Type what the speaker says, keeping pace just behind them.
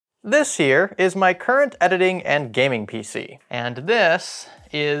This here is my current editing and gaming PC. And this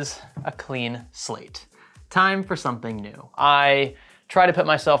is a clean slate. Time for something new. I try to put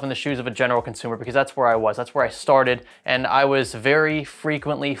myself in the shoes of a general consumer because that's where I was, that's where I started, and I was very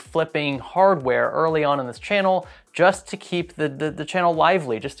frequently flipping hardware early on in this channel just to keep the channel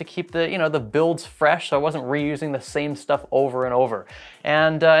lively, just to keep the builds fresh, so I wasn't reusing the same stuff over and over.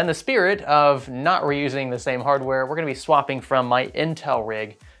 And in the spirit of not reusing the same hardware, we're gonna be swapping from my Intel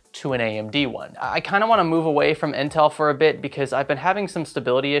rig to an AMD one. I kind of want to move away from Intel for a bit because I've been having some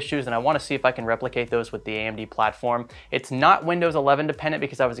stability issues and I want to see if I can replicate those with the AMD platform. It's not Windows 11 dependent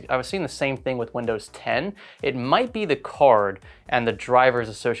because I was seeing the same thing with Windows 10. It might be the card and the drivers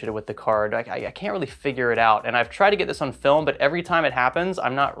associated with the card. I can't really figure it out, and I've tried to get this on film, but every time it happens,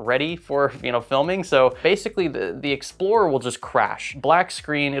 I'm not ready for filming. So basically, the Explorer will just crash. Black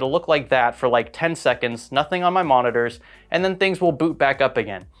screen, it'll look like that for like 10 seconds, nothing on my monitors, and then things will boot back up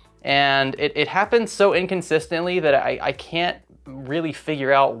again. And it happens so inconsistently that I can't really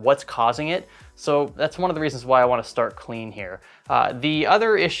figure out what's causing it. So that's one of the reasons why I want to start clean here. The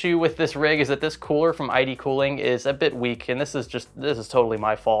other issue with this rig is that this cooler from ID Cooling is a bit weak, and this is totally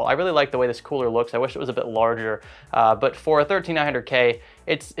my fault. I really like the way this cooler looks. I wish it was a bit larger, but for a 13900K,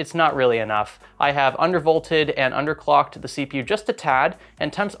 it's not really enough. I have undervolted and underclocked the CPU just a tad,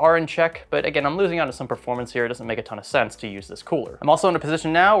 and temps are in check, but again, I'm losing out on some performance here. It doesn't make a ton of sense to use this cooler. I'm also in a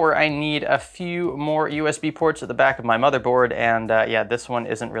position now where I need a few more USB ports at the back of my motherboard, and yeah, this one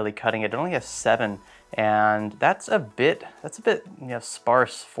isn't really cutting it. It only has 7. And that's a bit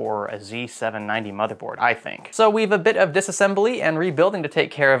sparse for a Z790 motherboard, I think. So we have a bit of disassembly and rebuilding to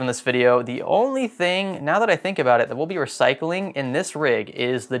take care of in this video. The only thing, now that I think about it, that we'll be recycling in this rig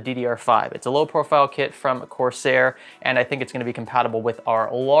is the DDR5. It's a low profile kit from Corsair, and I think it's gonna be compatible with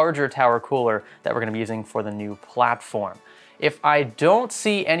our larger tower cooler that we're gonna be using for the new platform. If I don't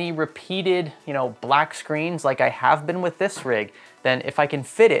see any repeated, black screens like I have been with this rig, then if I can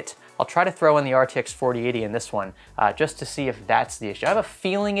fit it, I'll try to throw in the RTX 4080 in this one, just to see if that's the issue. I have a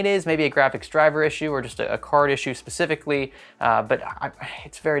feeling it is, maybe a graphics driver issue or just a card issue specifically, but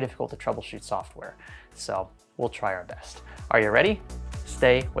it's very difficult to troubleshoot software. So we'll try our best. Are you ready?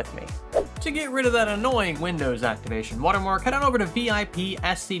 Stay with me. To get rid of that annoying Windows activation watermark, head on over to VIP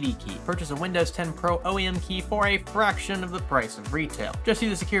SCD key. Purchase a Windows 10 Pro OEM key for a fraction of the price of retail. Just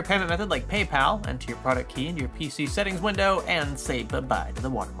use a secure payment method like PayPal, enter your product key into your PC settings window, and say bye-bye to the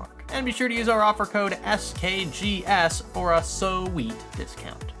watermark. And be sure to use our offer code SKGS for a sweet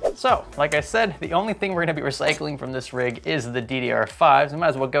discount. So, like I said, the only thing we're gonna be recycling from this rig is the DDR5, so I might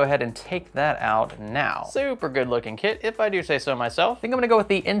as well go ahead and take that out now. Super good looking kit, if I do say so myself. I think I'm gonna go with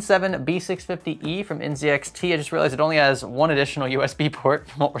the N7 B650E from NZXT. I just realized it only has one additional USB port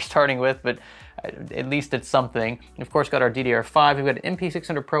from what we're starting with, but at least it's something. And of course, got our DDR5. We've got an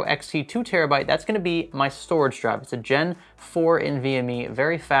MP600 Pro XT 2TB. That's gonna be my storage drive. It's a Gen 4 NVMe,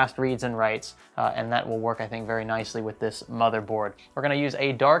 very fast reads and writes, and that will work, I think, very nicely with this motherboard. We're gonna use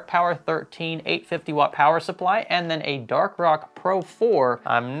a Dark Power 13 850 watt power supply, and then a Dark Rock Pro 4.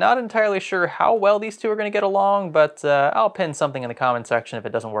 I'm not entirely sure how well these two are gonna get along, but I'll pin something in the comment section if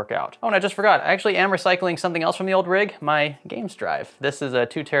it doesn't work out. Oh, and I just forgot, I actually am recycling something else from the old rig, my games drive. This is a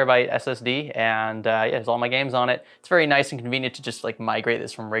 2TB SSD, and yeah, there's all my games on it. It's very nice and convenient to just like migrate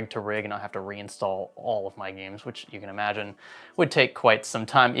this from rig to rig and not have to reinstall all of my games, which you can imagine would take quite some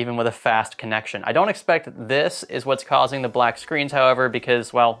time even with a fast connection. I don't expect this is what's causing the black screens, however,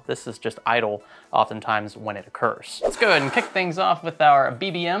 because, well, this is just idle oftentimes when it occurs. Let's go ahead and kick things off with our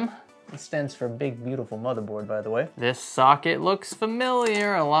BBM. It stands for Big Beautiful Motherboard, by the way. This socket looks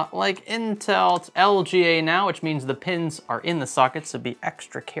familiar, a lot like Intel. It's LGA now, which means the pins are in the socket, so be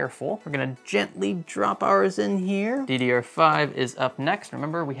extra careful. We're gonna gently drop ours in here. DDR5 is up next.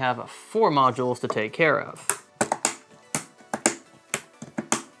 Remember, we have 4 modules to take care of.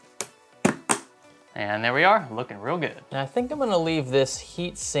 And there we are, looking real good. Now I think I'm gonna leave this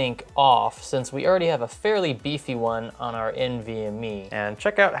heat sink off since we already have a fairly beefy one on our NVMe. And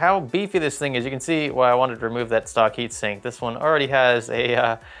check out how beefy this thing is. You can see why I wanted to remove that stock heat sink. This one already has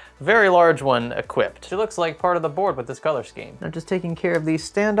a very large one equipped. It looks like part of the board with this color scheme. Now just taking care of these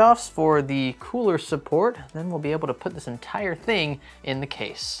standoffs for the cooler support, then we'll be able to put this entire thing in the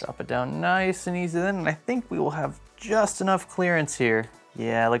case. Drop it down nice and easy then, and I think we will have just enough clearance here.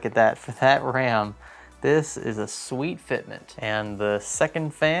 Yeah, look at that, for that RAM. This is a sweet fitment. And the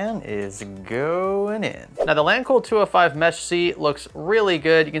second fan is going in. Now the Landcool 205 mesh seat looks really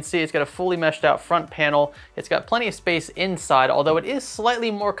good. You can see it's got a fully meshed out front panel. It's got plenty of space inside, although it is slightly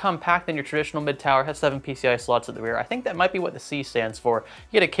more compact than your traditional mid-tower. It has 7 PCI slots at the rear. I think that might be what the C stands for.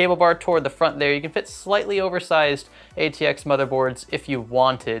 You get a cable bar toward the front there. You can fit slightly oversized ATX motherboards if you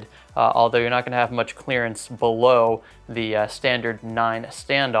wanted, although you're not gonna have much clearance below the standard 9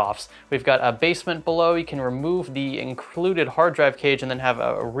 standoffs. We've got a basement below. You can remove the included hard drive cage and then have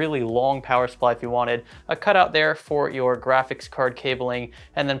a really long power supply if you wanted. A cutout there for your graphics card cabling,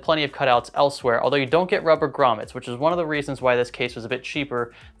 and then plenty of cutouts elsewhere, although you don't get rubber grommets, which is one of the reasons why this case was a bit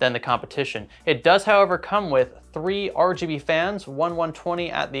cheaper than the competition. It does, however, come with 3 RGB fans, one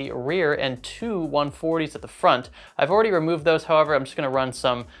 120 at the rear and 2 140s at the front. I've already removed those, however. I'm just gonna run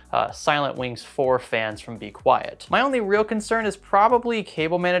some Silent Wings 4 fans from Be Quiet. My only real concern is probably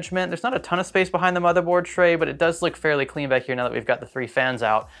cable management. There's not a ton of space behind the motherboard tray, but it does look fairly clean back here now that we've got the 3 fans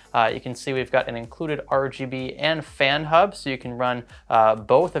out. You can see we've got an included RGB and fan hub, so you can run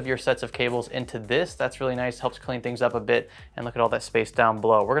both of your sets of cables into this. That's really nice, helps clean things up a bit, and look at all that space down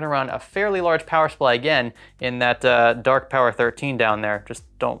below. We're gonna run a fairly large power supply again in that Dark Power 13 down there. Just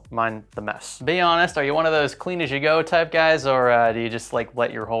don't mind the mess. Be honest, are you one of those clean as you go type guys, or do you just like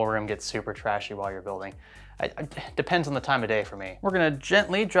let your whole room get super trashy while you're building? It depends on the time of day for me. We're gonna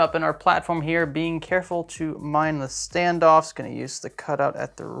gently drop in our platform here, being careful to mine the standoffs. Gonna use the cutout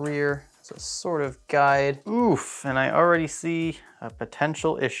at the rear as a sort of guide. Oof, and I already see a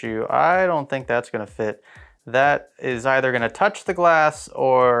potential issue. I don't think that's gonna fit. That is either gonna touch the glass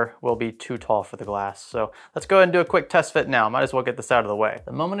or will be too tall for the glass. So let's go ahead and do a quick test fit now. Might as well get this out of the way.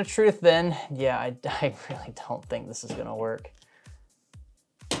 The moment of truth then, yeah, I really don't think this is gonna work.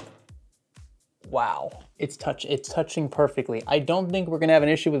 Wow, it's touching perfectly. I don't think we're gonna have an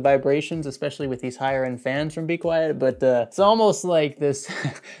issue with vibrations, especially with these higher end fans from Be Quiet, but it's almost like this,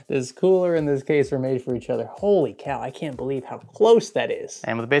 this cooler and this case are made for each other. Holy cow, I can't believe how close that is.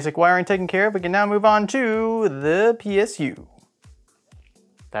 And with the basic wiring taken care of, we can now move on to the PSU.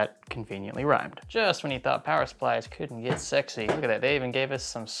 That conveniently rhymed. Just when you thought power supplies couldn't get sexy. Look at that, they even gave us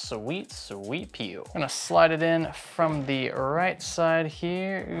some sweet, sweet peel. I'm gonna slide it in from the right side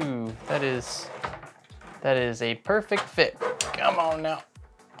here. Ooh, that is a perfect fit. Come on now.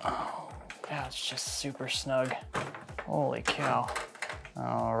 Oh, yeah, it's just super snug. Holy cow.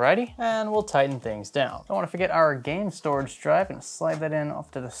 Alrighty, and we'll tighten things down. Don't want to forget our game storage drive. Gonna slide that in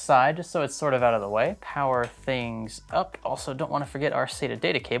off to the side just so it's sort of out of the way. Power things up. Also, don't want to forget our SATA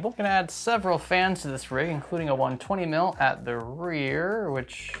data cable. Gonna add several fans to this rig, including a 120mm at the rear,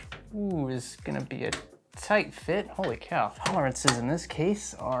 which is gonna be a tight fit. Holy cow. Tolerances in this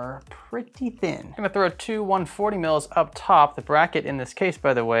case are pretty thin. I'm gonna throw 2 140mm up top. The bracket in this case,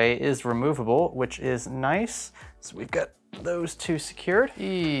 by the way, is removable, which is nice. So we've got those 2 secured.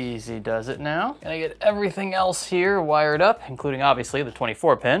 Easy does it now. Gonna get everything else here wired up, including obviously the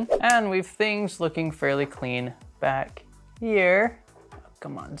 24 pin. And we've things looking fairly clean back here. Oh,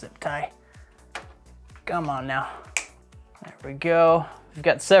 come on, zip tie. Come on now. There we go. We've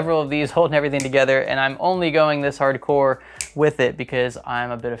got several of these holding everything together, and I'm only going this hardcore with it because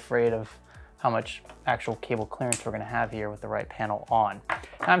I'm a bit afraid of how much actual cable clearance we're gonna have here with the right panel on.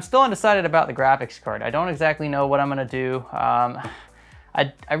 I'm still undecided about the graphics card. I don't exactly know what I'm gonna do.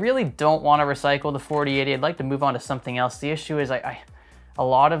 I really don't wanna recycle the 4080. I'd like to move on to something else. The issue is a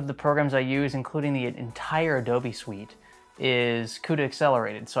lot of the programs I use, including the entire Adobe suite, is CUDA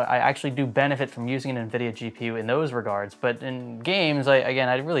accelerated. So I actually do benefit from using an NVIDIA GPU in those regards, but in games, again,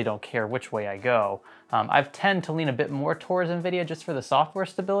 I really don't care which way I go. I tend to lean a bit more towards NVIDIA just for the software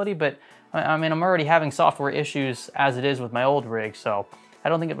stability, but I mean, I'm already having software issues as it is with my old rig, so I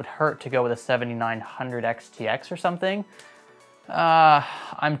don't think it would hurt to go with a 7900 XTX or something.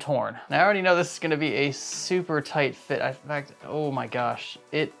 I'm torn. And I already know this is gonna be a super tight fit. In fact, oh my gosh,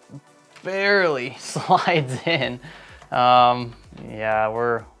 it barely slides in. Yeah,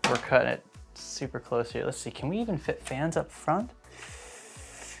 we're cutting it super close here. Let's see, can we even fit fans up front?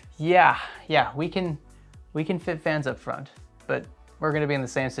 Yeah, we can fit fans up front, but we're gonna be in the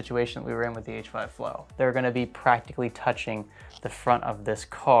same situation that we were in with the H5 Flow. They're gonna be practically touching the front of this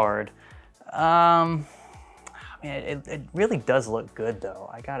card. I mean, it really does look good though,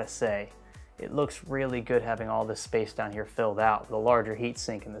 I gotta say. It looks really good having all this space down here filled out with a larger heat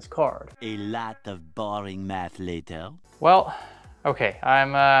sink in this card. A lot of boring math later. Well, okay,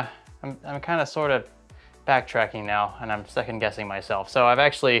 I'm kind of sort of backtracking now, and I'm second guessing myself. So I've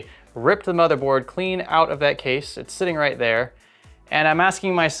actually ripped the motherboard clean out of that case. It's sitting right there. And I'm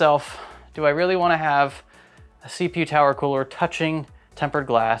asking myself, do I really want to have a CPU tower cooler touching tempered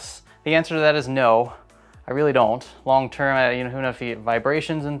glass? The answer to that is no. I really don't. Long term, you know, who knows if you get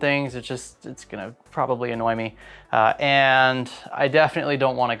vibrations and things, it's gonna probably annoy me. And I definitely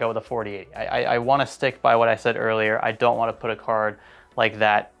don't wanna go with a 4080. I wanna stick by what I said earlier. I don't wanna put a card like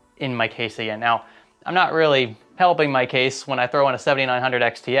that in my case again. Now, I'm not really helping my case when I throw in a 7900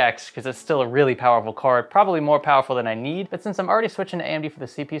 XTX because it's still a really powerful card, probably more powerful than I need. But since I'm already switching to AMD for the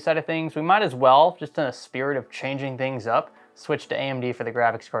CPU side of things, we might as well, just in a spirit of changing things up, switch to AMD for the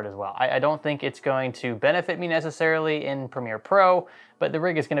graphics card as well. I don't think it's going to benefit me necessarily in Premiere Pro, but the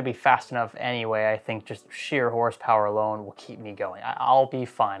rig is gonna be fast enough anyway. I think just sheer horsepower alone will keep me going. I'll be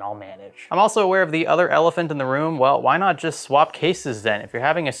fine, I'll manage. I'm also aware of the other elephant in the room. Well, why not just swap cases then? If you're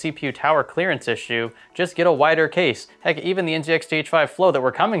having a CPU tower clearance issue, just get a wider case. Heck, even the NZXT H5 Flow that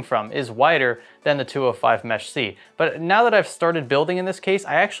we're coming from is wider than the 205 Mesh C. But now that I've started building in this case,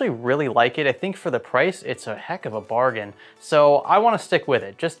 I actually really like it. I think for the price, it's a heck of a bargain. So I wanna stick with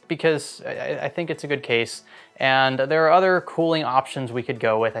it just because I think it's a good case. And there are other cooling options we could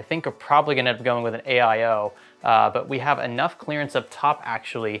go with. I think we're probably gonna end up going with an AIO, but we have enough clearance up top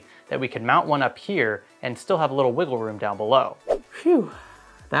actually that we could mount one up here and still have a little wiggle room down below. Phew.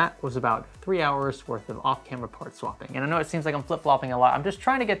 That was about 3 hours worth of off-camera part swapping. And I know it seems like I'm flip-flopping a lot. I'm just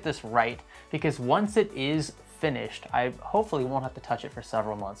trying to get this right because once it is finished, I hopefully won't have to touch it for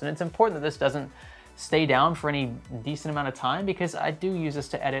several months. And it's important that this doesn't stay down for any decent amount of time because I do use this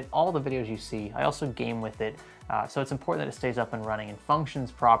to edit all the videos you see. I also game with it. So it's important that it stays up and running and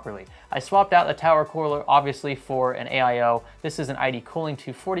functions properly. I swapped out the tower cooler, obviously, for an AIO. This is an ID Cooling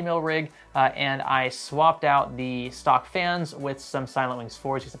 240 mil rig, and I swapped out the stock fans with some Silent Wings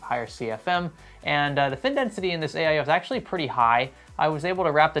 4s because of higher CFM. And the fin density in this AIO is actually pretty high. I was able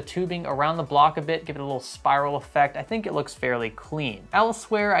to wrap the tubing around the block a bit, give it a little spiral effect. I think it looks fairly clean.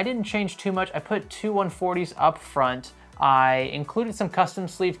 Elsewhere, I didn't change too much. I put two 140s up front. I included some custom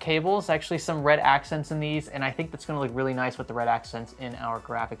sleeve cables, actually some red accents in these, and I think that's gonna look really nice with the red accents in our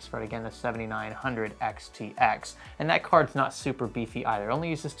graphics card, again, the 7900 XTX. And that card's not super beefy either. It only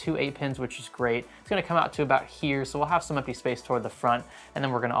uses two 8-pins, which is great. It's gonna come out to about here, so we'll have some empty space toward the front, and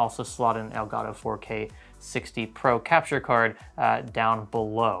then we're gonna also slot in an Elgato 4K 60 Pro capture card down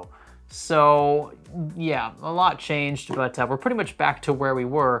below. So yeah, a lot changed, but we're pretty much back to where we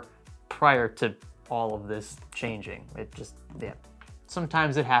were prior to all of this changing. It just, yeah,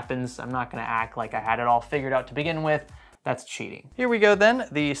 sometimes it happens. I'm not gonna act like I had it all figured out to begin with. That's cheating. Here we go then,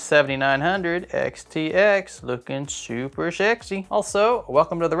 the 7900 XTX, looking super sexy. Also,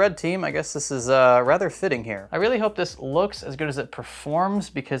 welcome to the red team. I guess this is rather fitting here. I really hope this looks as good as it performs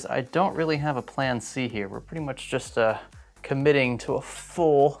because I don't really have a plan C here. We're pretty much just committing to a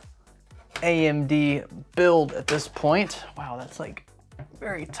full AMD build at this point. Wow, that's like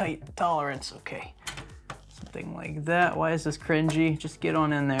very tight tolerance. Okay, something like that. Why is this cringy? Just get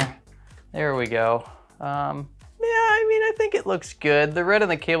on in there. There we go. Yeah, I mean, I think it looks good. The red in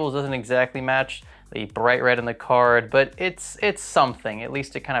the cables doesn't exactly match the bright red in the card, but it's something. At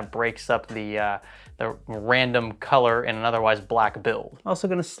least it kind of breaks up the random color in an otherwise black build. Also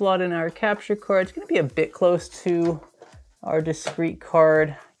gonna slot in our capture card. It's gonna be a bit close to our discrete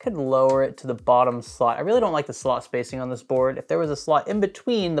card. Could lower it to the bottom slot. I really don't like the slot spacing on this board. If there was a slot in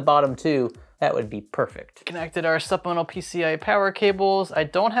between the bottom two, that would be perfect. Connected our supplemental PCI power cables. I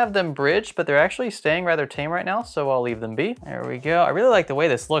don't have them bridged, but they're actually staying rather tame right now, so I'll leave them be. There we go. I really like the way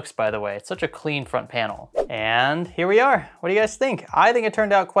this looks, by the way. It's such a clean front panel. And here we are. What do you guys think? I think it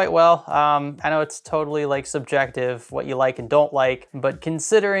turned out quite well. I know it's totally like subjective, what you like and don't like, but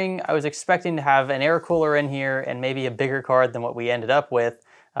considering I was expecting to have an air cooler in here and maybe a bigger card than what we ended up with,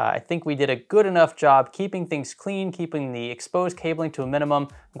 I think we did a good enough job keeping things clean, keeping the exposed cabling to a minimum.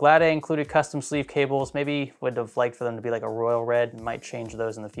 I'm glad I included custom sleeve cables. Maybe would have liked for them to be like a royal red. Might change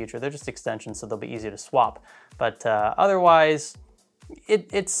those in the future. They're just extensions, so they'll be easy to swap. But otherwise,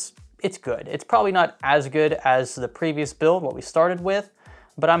 it's good. It's probably not as good as the previous build, what we started with,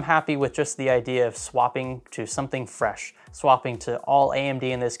 but I'm happy with just the idea of swapping to something fresh, swapping to all AMD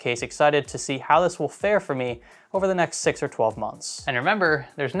in this case. Excited to see how this will fare for me over the next 6 or 12 months. And remember,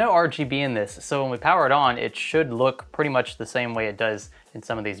 there's no RGB in this, so when we power it on, it should look pretty much the same way it does in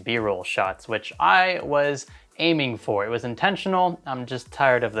some of these B-roll shots, which I was aiming for. It was intentional. I'm just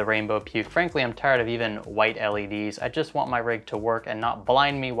tired of the rainbow puke. Frankly, I'm tired of even white LEDs. I just want my rig to work and not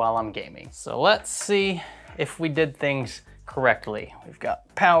blind me while I'm gaming. So let's see if we did things correctly. We've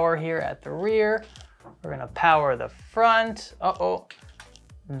got power here at the rear. We're gonna power the front. Uh-oh,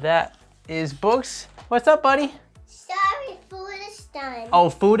 that is Books. What's up, buddy? Sorry, food is done. Oh,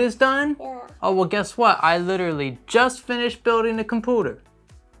 food is done? Yeah. Oh, well, guess what? I literally just finished building the computer.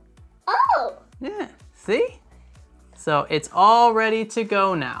 Oh! Yeah, see? So it's all ready to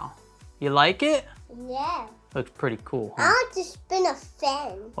go now. You like it? Yeah. Looks pretty cool, huh? I want to spin a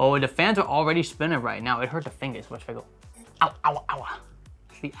fan. Oh, the fans are already spinning right now. It hurt the fingers. Watch if I go, ow, ow, ow.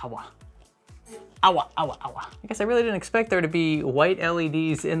 See, ow. Ow, ow, ow. I guess I really didn't expect there to be white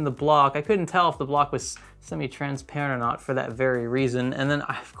LEDs in the block. I couldn't tell if the block was semi-transparent or not for that very reason. And then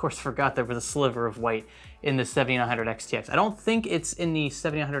I, of course, forgot there was a sliver of white in the 7900 XTX. I don't think it's in the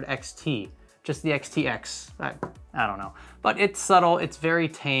 7900 XT, just the XTX. I don't know. But it's subtle, it's very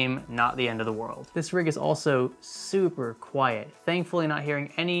tame, not the end of the world. This rig is also super quiet. Thankfully not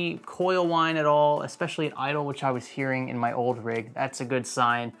hearing any coil whine at all, especially at idle, which I was hearing in my old rig. That's a good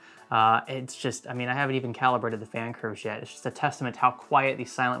sign. It's just, I mean, I haven't even calibrated the fan curves yet. It's just a testament to how quiet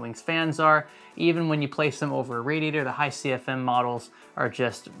these Silent Wings fans are. Even when you place them over a radiator, the high CFM models are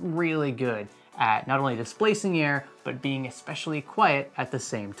just really good at not only displacing air, but being especially quiet at the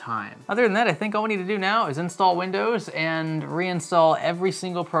same time. Other than that, I think all we need to do now is install Windows and reinstall every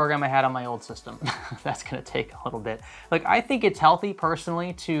single program I had on my old system. That's gonna take a little bit. Like, I think it's healthy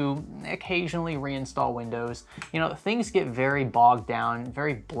personally to occasionally reinstall Windows. You know, things get very bogged down,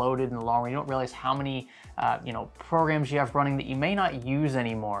 very bloated in the long run. You don't realize how many programs you have running that you may not use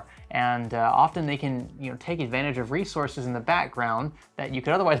anymore. And often they can take advantage of resources in the background that you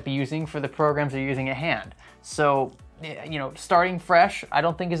could otherwise be using for the programs you're using at hand. So, starting fresh, I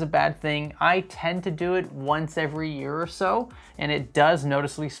don't think is a bad thing. I tend to do it once every year or so, and it does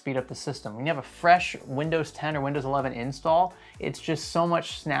noticeably speed up the system. When you have a fresh Windows 10 or Windows 11 install, it's just so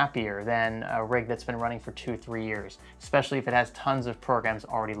much snappier than a rig that's been running for 2-3 years, especially if it has tons of programs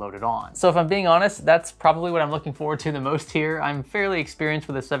already loaded on. So if I'm being honest, that's probably what I'm looking forward to the most here. I'm fairly experienced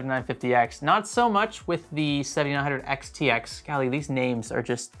with the 7950X, not so much with the 7900 XTX. Golly, these names are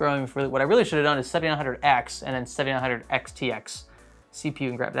just throwing me for what I really should have done is 7900X and then 7900 XTX CPU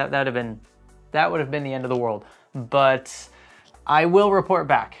and grab that would have been the end of the world. But I will report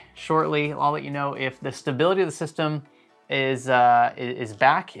back shortly. I'll let you know if the stability of the system is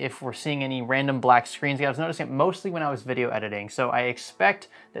back, if we're seeing any random black screens. I was noticing it mostly when I was video editing, so I expect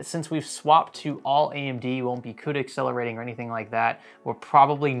that since we've swapped to all AMD, won't be CUDA accelerating or anything like that, we're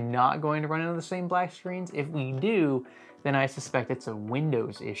probably not going to run into the same black screens. If we do, then I suspect it's a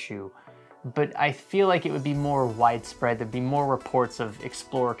Windows issue. But I feel like it would be more widespread. There'd be more reports of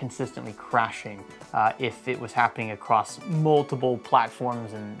Explorer consistently crashing if it was happening across multiple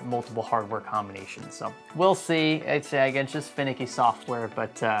platforms and multiple hardware combinations. So we'll see. Again, it's just finicky software,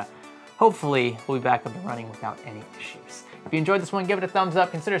 but hopefully we'll be back up and running without any issues. If you enjoyed this one, give it a thumbs up.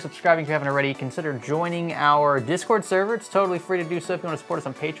 Consider subscribing if you haven't already. Consider joining our Discord server. It's totally free to do so. If you want to support us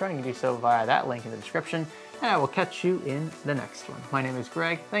on Patreon, you can do so via that link in the description. And I will catch you in the next one. My name is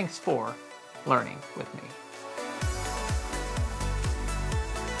Greg. Thanks for learning with me.